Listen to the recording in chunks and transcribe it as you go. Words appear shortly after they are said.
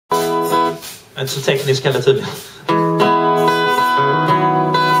är inte så teknisk hela tiden.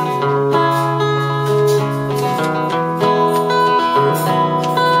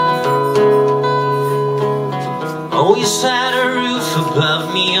 Always had a roof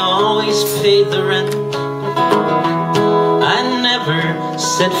above me, always paid the rent. I never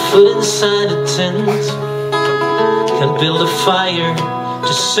set foot inside a tent. Can build a fire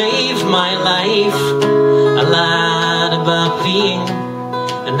to save my life. I lied about being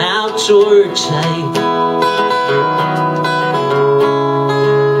an outdoor type.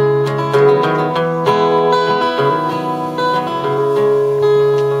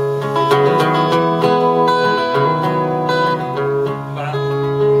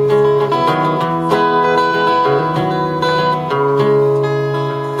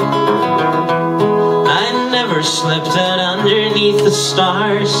 Slept out underneath the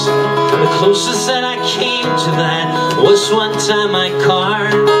stars. The closest that I came to that was one time my car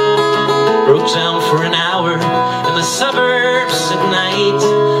broke down for an hour in the suburbs at night.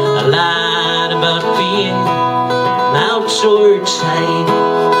 I lied about being an outdoor type.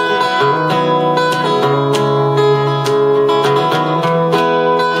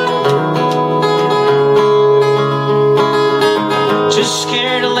 Just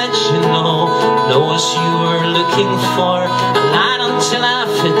scared to let you know what you were looking for. I lied until I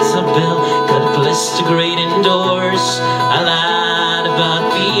fit the bill. God bless the great indoors. I lied about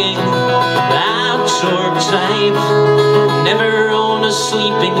being the outdoor type. Never owned a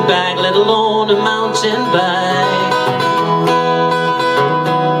sleeping bag, let alone a mountain bike.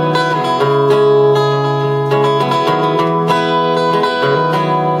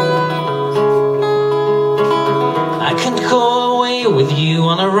 I can go away with you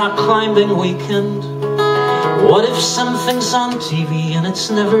on a rock climbing weekend. What if something's on TV and it's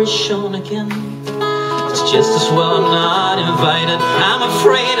never shown again? It's just as well I'm not invited. I'm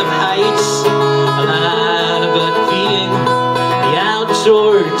afraid of heights. I lied about being the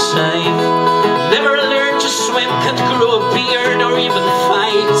outdoor type. Never learned to swim, can't grow a beard or even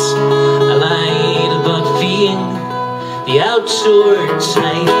fight. I lied about being the outdoor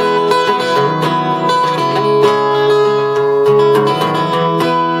type.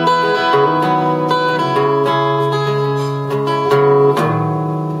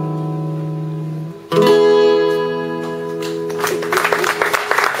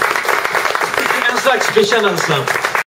 Bekännelse.